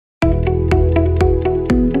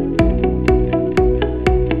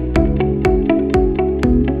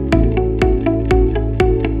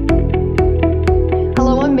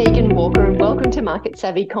to Market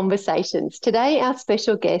Savvy Conversations. Today, our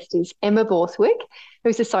special guest is Emma Borthwick,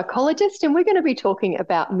 who's a psychologist, and we're going to be talking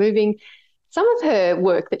about moving some of her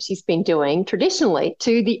work that she's been doing traditionally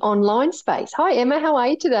to the online space. Hi, Emma. How are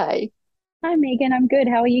you today? Hi, Megan. I'm good.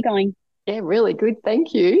 How are you going? Yeah, really good.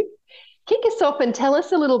 Thank you. Kick us off and tell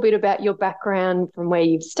us a little bit about your background from where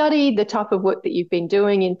you've studied, the type of work that you've been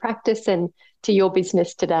doing in practice, and to your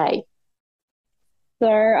business today. So,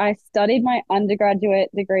 I studied my undergraduate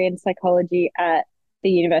degree in psychology at the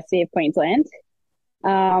University of Queensland.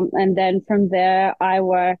 And then from there, I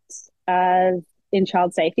worked as in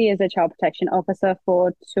child safety as a child protection officer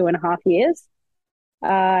for 2.5 years.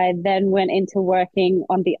 I then went into working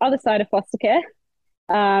on the other side of foster care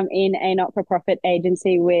in a not-for-profit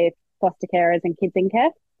agency with foster carers and kids in care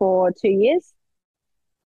for 2 years.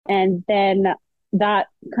 And then that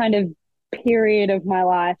kind of period of my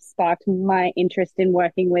life sparked my interest in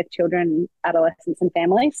working with children, adolescents, and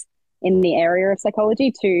families in the area of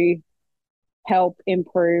psychology to help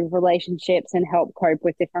improve relationships and help cope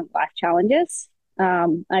with different life challenges.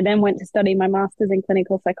 I then went to study my master's in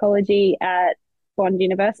clinical psychology at Bond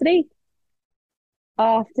University.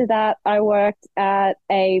 After that, I worked at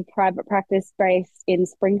a private practice based in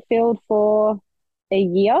Springfield for a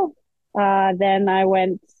year. Then I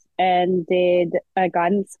went and did a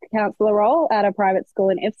guidance counselor role at a private school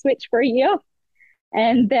in Ipswich for a year.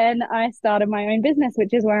 And then I started my own business,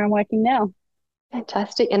 which is where I'm working now.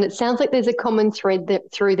 Fantastic. And it sounds like there's a common thread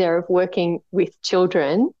through there of working with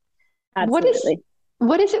children. What is Absolutely.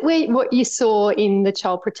 what is it what you saw in the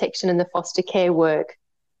child protection and the foster care work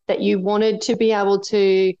that you wanted to be able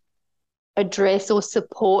to address or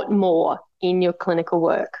support more in your clinical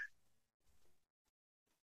work?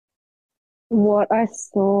 What I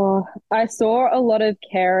saw a lot of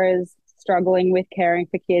carers struggling with caring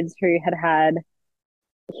for kids who had had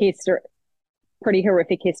history, pretty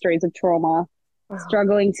horrific histories of trauma, Wow.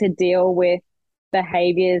 struggling to deal with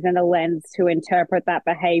behaviors and a lens to interpret that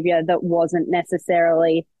behavior that wasn't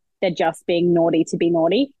necessarily they're just being naughty to be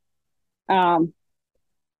naughty. Um,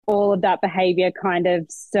 all of that behavior kind of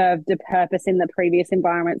served a purpose in the previous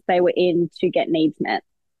environments they were in to get needs met.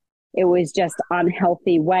 It was just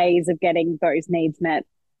unhealthy ways of getting those needs met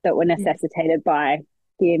that were Yeah. necessitated by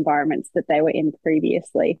the environments that they were in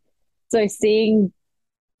previously. So seeing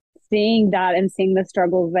that and seeing the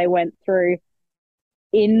struggles they went through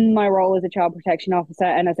in my role as a child protection officer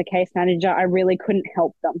and as a case manager, I really couldn't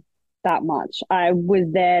help them that much. I was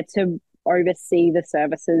there to oversee the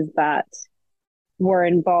services that were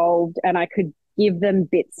involved and I could give them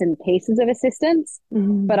bits and pieces of assistance,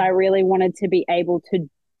 but I Mm. really wanted to be able to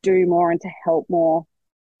do more and to help more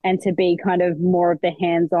and to be kind of more of the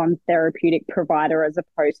hands-on therapeutic provider as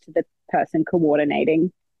opposed to the person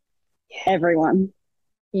coordinating everyone.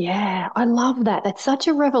 Yeah, I love that. That's such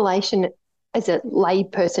a revelation as a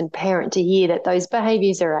layperson parent to hear that those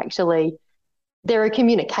behaviors are actually, they're a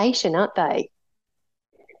communication, aren't they?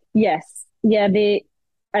 Yes. Yeah, the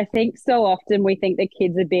I think so often we think that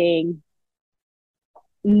kids are being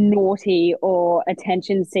naughty or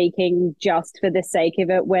attention seeking just for the sake of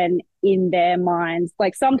it when in their minds,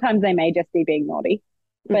 like sometimes they may just be being naughty,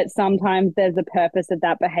 but sometimes there's a purpose of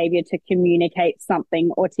that behavior to communicate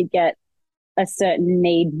something or to get a certain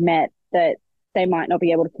need met that they might not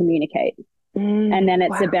be able to communicate. And then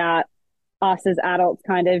it's Wow. about us as adults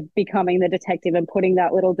kind of becoming the detective and putting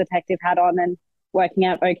that little detective hat on and working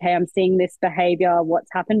out, okay, I'm seeing this behavior. What's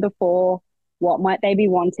happened before? What might they be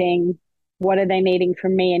wanting? What are they needing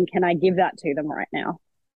from me? And can I give that to them right now?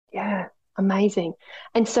 Yeah, amazing.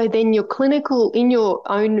 And so then your clinical, in your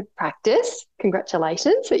own practice,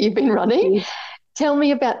 congratulations that you've been Thank running. you. Tell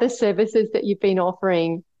me about the services that you've been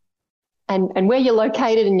offering and where you're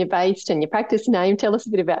located and you're based and your practice name. Tell us a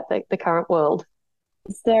bit about the current world.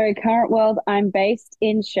 So, current world, I'm based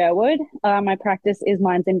in Sherwood. My practice is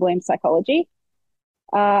Minds in Bloom Psychology.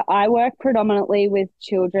 I work predominantly with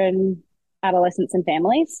children, adolescents, and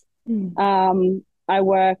families. Mm. I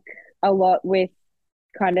work a lot with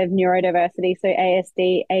kind of neurodiversity, so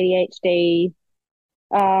ASD, ADHD,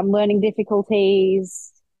 learning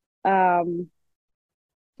difficulties, um,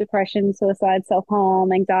 depression, suicide, self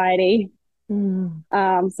harm, anxiety,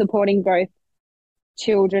 Mm. supporting both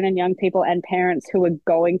children and young people and parents who are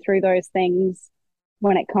going through those things.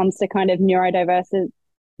 When it comes to kind of neurodiverse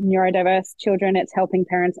children, it's helping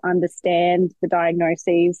parents understand the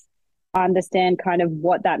diagnoses, understand kind of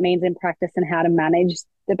what that means in practice and how to manage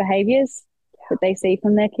the behaviors that they see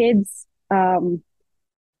from their kids. And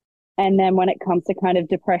then when it comes to kind of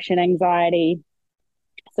depression, anxiety,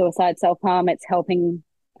 suicide, self harm, it's helping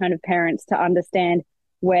kind of parents to understand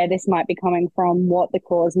where this might be coming from, what the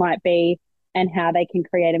cause might be, and how they can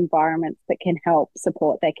create environments that can help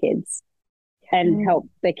support their kids and help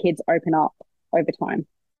their kids open up over time.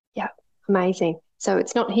 Yeah, amazing. So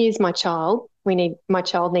it's not here's my child, my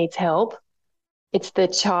child needs help. It's the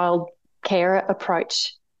child carer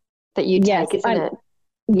approach that you take, isn't it?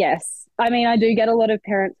 Yes. I mean, I do get a lot of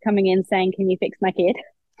parents coming in saying, can you fix my kid?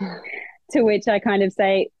 To which I kind of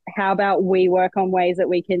say, how about we work on ways that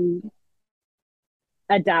we can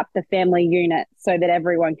adapt the family unit so that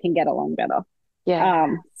everyone can get along better.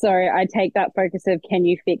 Yeah. So I take that focus of, can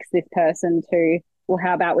you fix this person, to, well,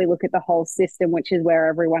 how about we look at the whole system, which is where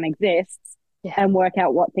everyone exists, and work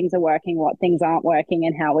out what things are working, what things aren't working,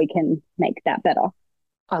 and how we can make that better.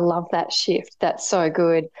 I love that shift. That's so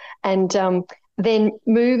good. And then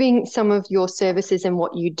moving some of your services and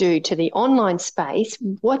what you do to the online space,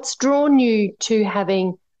 what's drawn you to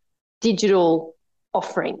having digital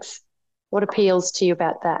offerings? What appeals to you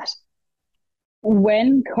about that?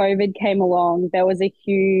 When COVID came along, there was a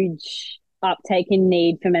huge uptake in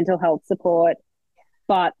need for mental health support,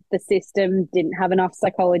 but the system didn't have enough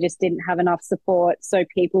psychologists, didn't have enough support. So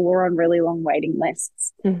people were on really long waiting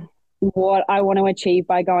lists. Mm. What I want to achieve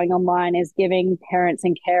by going online is giving parents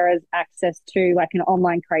and carers access to like an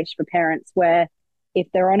online creche for parents, where if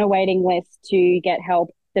they're on a waiting list to get help,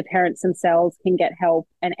 the parents themselves can get help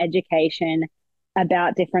and education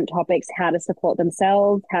about different topics, how to support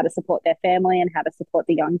themselves, how to support their family, and how to support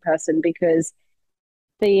the young person, because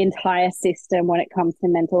the entire system, when it comes to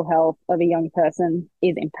mental health of a young person,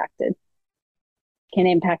 is impacted. It can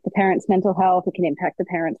impact the parent's mental health, it can impact the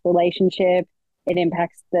parent's relationship, it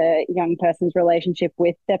impacts the young person's relationship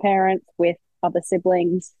with their parents, with other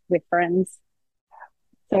siblings, with friends.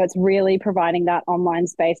 So it's really providing that online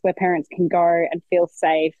space where parents can go and feel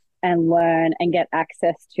safe and learn and get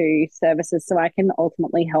access to services, so I can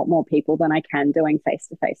ultimately help more people than I can doing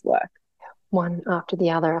face-to-face work. One after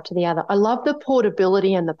the other, after the other. I love the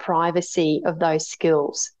portability and the privacy of those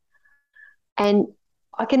skills. And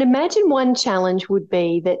I can imagine one challenge would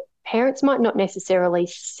be that parents might not necessarily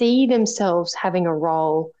see themselves having a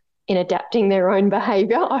role in adapting their own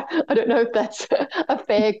behaviour. I don't know if that's a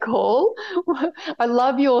fair call. I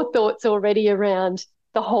love your thoughts already around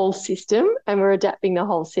the whole system, and we're adapting the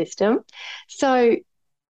whole system. So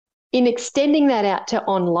in extending that out to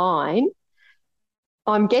online,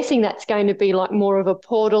 I'm guessing that's going to be like more of a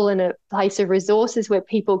portal and a place of resources where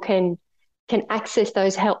people can access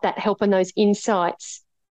that help and those insights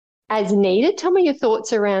as needed. Tell me your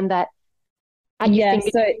thoughts around that. So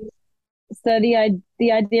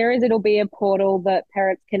the idea is it'll be a portal that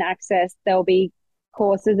parents can access. There'll be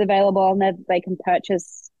courses available on there that they can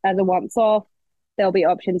purchase as a once-off. There'll be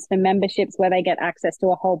options for memberships where they get access to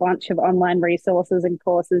a whole bunch of online resources and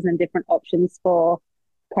courses and different options for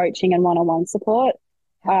coaching and one-on-one support.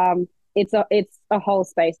 It's a whole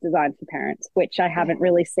space designed for parents, which I haven't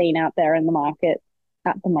really seen out there in the market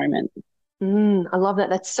at the moment. I love that.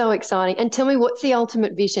 That's so exciting. And tell me, what's the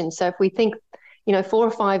ultimate vision? So if we think, 4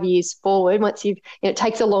 or 5 years forward, once it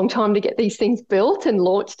takes a long time to get these things built and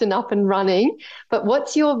launched and up and running, but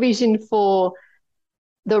what's your vision for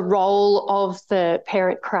the role of the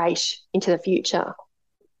parent creche into the future?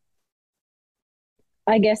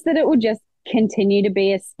 I guess that it will just continue to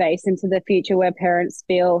be a space into the future where parents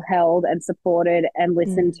feel held and supported and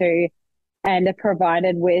listened to, and are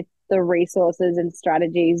provided with the resources and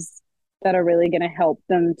strategies that are really going to help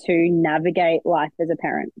them to navigate life as a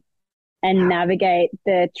parent and navigate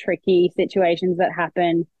the tricky situations that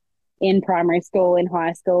happen in primary school, in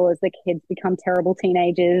high school, as the kids become terrible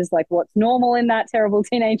teenagers, like what's normal in that terrible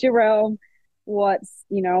teenager realm, what's,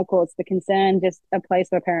 of course, the concern, just a place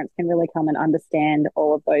where parents can really come and understand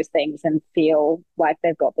all of those things and feel like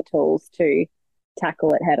they've got the tools to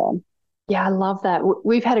tackle it head on. Yeah, I love that.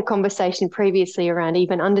 We've had a conversation previously around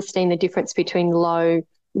even understanding the difference between low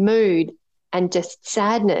mood and just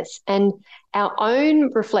sadness. And our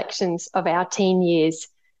own reflections of our teen years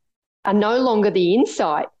are no longer the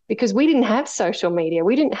insight, because we didn't have social media.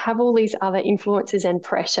 We didn't have all these other influences and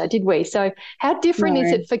pressure, did we? So how different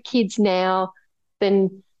is it for kids now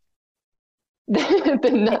than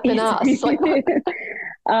us?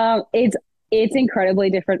 It's incredibly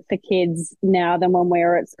different for kids now than when we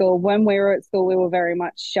were at school. When we were at school, we were very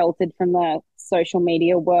much sheltered from the social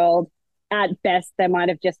media world. At best, there might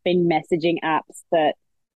have just been messaging apps that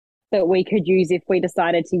we could use if we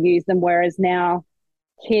decided to use them, whereas now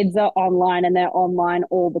kids are online and they're online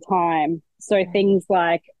all the time. So things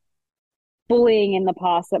like bullying in the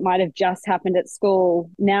past that might have just happened at school,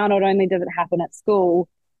 now not only does it happen at school,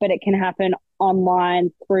 but it can happen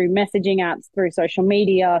online through messaging apps, through social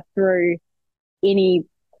media, through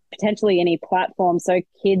potentially any platform. So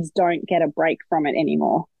kids don't get a break from it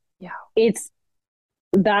anymore. Yeah.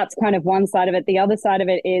 That's kind of one side of it. The other side of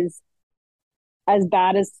it is, as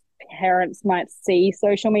bad as parents might see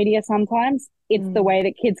social media sometimes, it's the way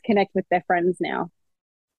that kids connect with their friends now.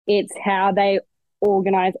 It's how they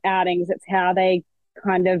organize outings. It's how they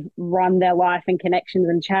kind of run their life and connections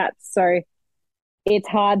and chats. So it's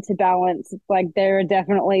hard to balance. Like, there are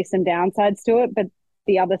definitely some downsides to it, but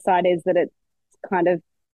the other side is that it's kind of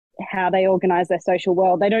how they organize their social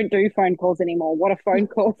world. They don't do phone calls anymore. What are phone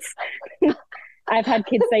calls? I've had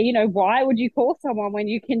kids say, why would you call someone when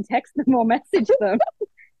you can text them or message them?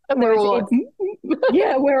 And we're all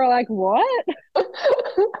yeah, we're all like, what? What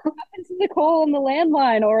happens to the call on the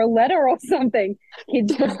landline or a letter or something?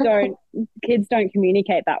 Kids don't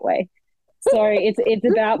communicate that way. So it's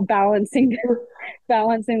about balancing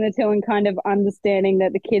the two and kind of understanding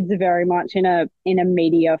that the kids are very much in a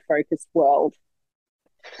media focused world.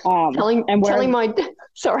 Telling my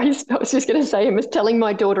sorry, I was just going to say, I was telling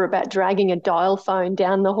my daughter about dragging a dial phone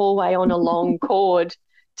down the hallway on a long cord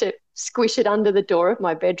to squish it under the door of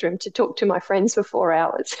my bedroom to talk to my friends for 4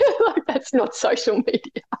 hours. Like, that's not social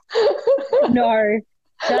media. No.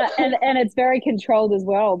 And it's very controlled as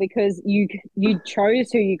well, because you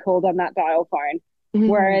chose who you called on that dial phone.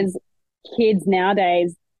 Whereas kids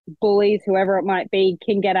nowadays, bullies, whoever it might be,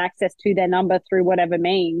 can get access to their number through whatever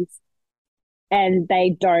means, and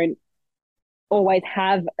they don't always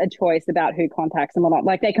have a choice about who contacts them or not.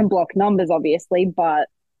 Like, they can block numbers, obviously, but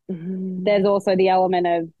there's also the element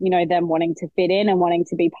of, them wanting to fit in and wanting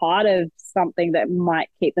to be part of something that might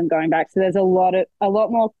keep them going back. So there's a lot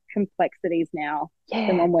more complexities now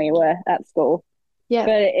than when we were at school. Yeah.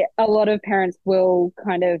 But a lot of parents will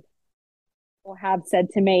kind of, or have said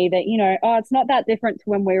to me that, it's not that different to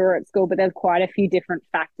when we were at school, but there's quite a few different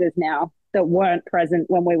factors now that weren't present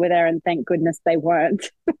when we were there, and thank goodness they weren't.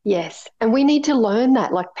 Yes. And we need to learn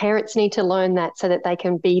that. Like, parents need to learn that so that they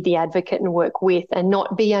can be the advocate and work with and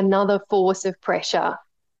not be another force of pressure.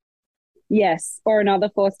 Yes. Or another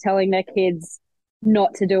force telling their kids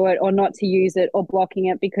not to do it or not to use it or blocking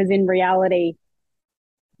it, because in reality,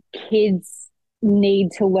 kids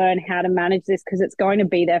need to learn how to manage this because it's going to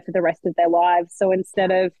be there for the rest of their lives. So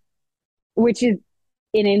which is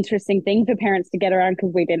an interesting thing for parents to get around,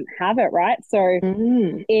 because we didn't have it, right? So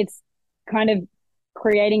it's kind of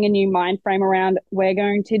creating a new mind frame around, we're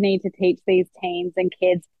going to need to teach these teens and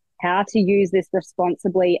kids how to use this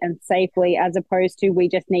responsibly and safely, as opposed to we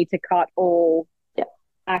just need to cut all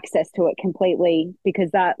access to it completely,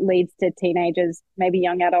 because that leads to teenagers, maybe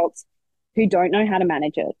young adults, who don't know how to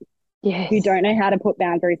manage it, who don't know how to put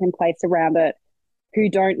boundaries in place around it, who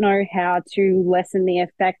don't know how to lessen the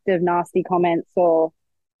effect of nasty comments or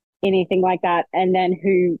anything like that, and then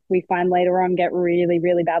who we find later on get really,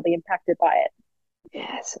 really badly impacted by it.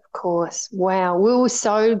 Yes, of course. Wow. We were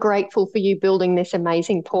so grateful for you building this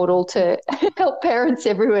amazing portal to help parents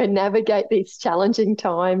everywhere navigate these challenging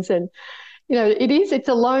times. And, it's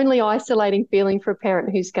a lonely, isolating feeling for a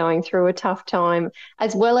parent who's going through a tough time,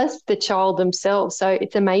 as well as the child themselves. So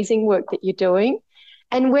it's amazing work that you're doing.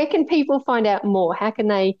 And where can people find out more? How can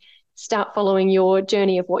they start following your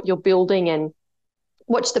journey of what you're building and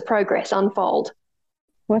watch the progress unfold?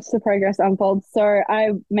 So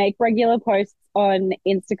I make regular posts on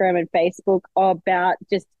Instagram and Facebook about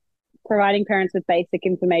just providing parents with basic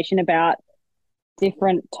information about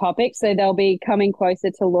different topics. So they'll be coming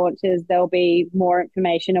closer to launches. There'll be more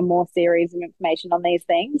information and more series of information on these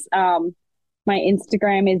things. My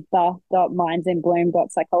Instagram is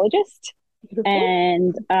the.mindsinbloom.psychologist.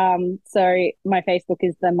 And so my Facebook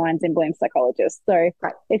is the Minds in Bloom Psychologist. So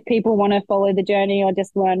if people want to follow the journey or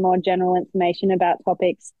just learn more general information about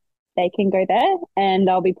topics, they can go there, and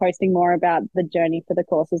I'll be posting more about the journey for the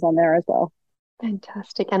courses on there as well.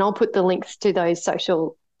 Fantastic. And I'll put the links to those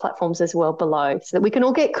social platforms as well below so that we can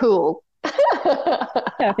all get cool.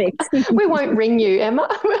 Perfect. We won't ring you, Emma.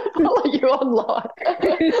 We'll follow you online.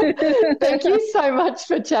 Thank you so much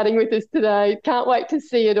for chatting with us today. Can't wait to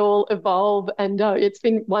see it all evolve. And it's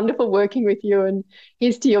been wonderful working with you, and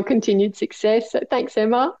here's to your continued success. So thanks,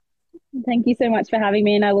 Emma. Thank you so much for having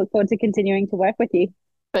me, and I look forward to continuing to work with you.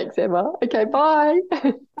 Thanks, Emma. Okay, bye.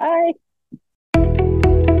 Bye.